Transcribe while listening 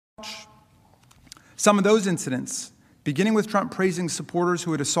Some of those incidents, beginning with Trump praising supporters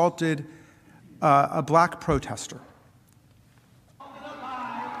who had assaulted a black protester.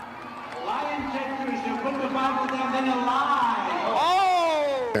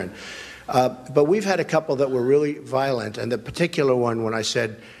 But we've had a couple that were really violent, and the particular one, when I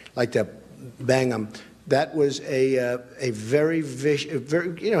said, like to bang them, that was a very vicious,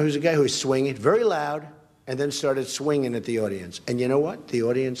 he was a guy who was swinging, very loud, and then started swinging at the audience. And you know what? The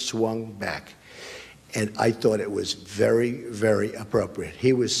audience swung back. And I thought it was very, very appropriate.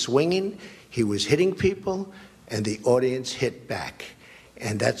 He was swinging, he was hitting people, and the audience hit back.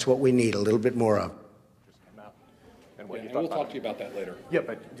 And that's what we need a little bit more of. And we'll talk to you about that later. Yeah,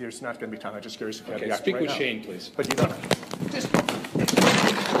 but there's not going to be time. I'm just curious if you have the Okay, act speak right with now. Shane, please. But you don't.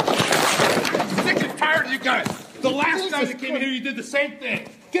 Sick and tired of you guys. The last time you came in here, you did the same thing.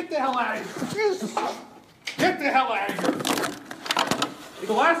 Get the hell out of here. Get the hell out of here.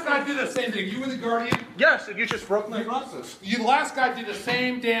 The last guy did the same thing. You were the Guardian. Yes, and you just broke my glasses. The last guy did the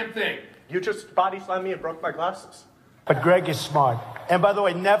same damn thing. You just body slammed me and broke my glasses. But Greg is smart. And by the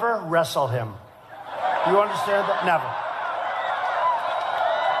way, never wrestle him. You understand that? Never.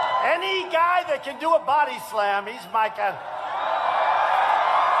 Any guy that can do a body slam, he's my kind.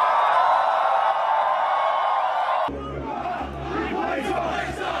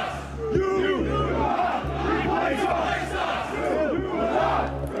 Replace us! You will not replace us! You will not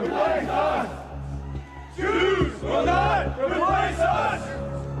replace us! Jews will not replace us!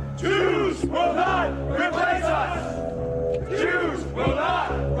 Jews will not replace us! Jews will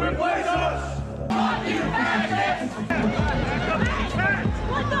not replace us!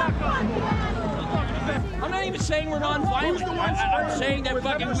 I'm not even saying we're non-violent. I'm saying that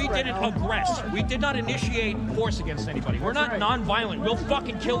fucking we didn't aggress. We did not initiate force against anybody. We're not non-violent. We'll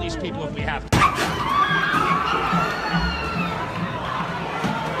fucking kill these people if we have to.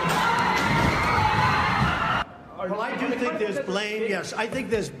 Well, I do think there's blame. Yes, I think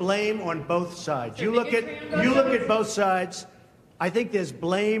there's blame on both sides. You look at both sides. I think there's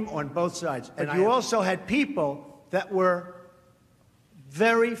blame on both sides. And you also had people that were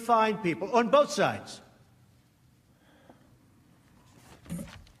very fine people on both sides.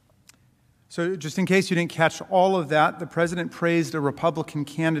 So just in case you didn't catch all of that, the president praised a Republican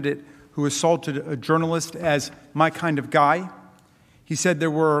candidate who assaulted a journalist as my kind of guy. He said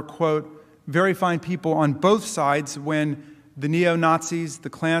there were, quote, very fine people on both sides when the neo-Nazis, the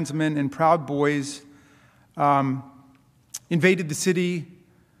Klansmen, and Proud Boys invaded the city,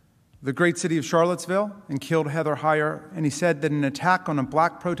 the great city of Charlottesville, and killed Heather Heyer. And he said that an attack on a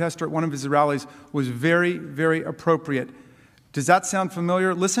black protester at one of his rallies was very, very appropriate. Does that sound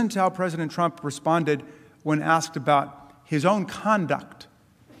familiar? Listen to how President Trump responded when asked about his own conduct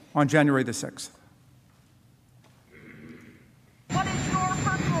on January the 6th. What is your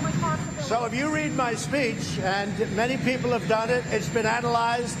personal responsibility? So if you read my speech, and many people have done it, it's been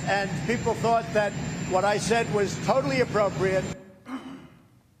analyzed, and people thought that what I said was totally appropriate.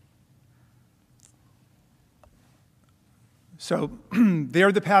 So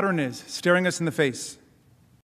there the pattern is, staring us in the face.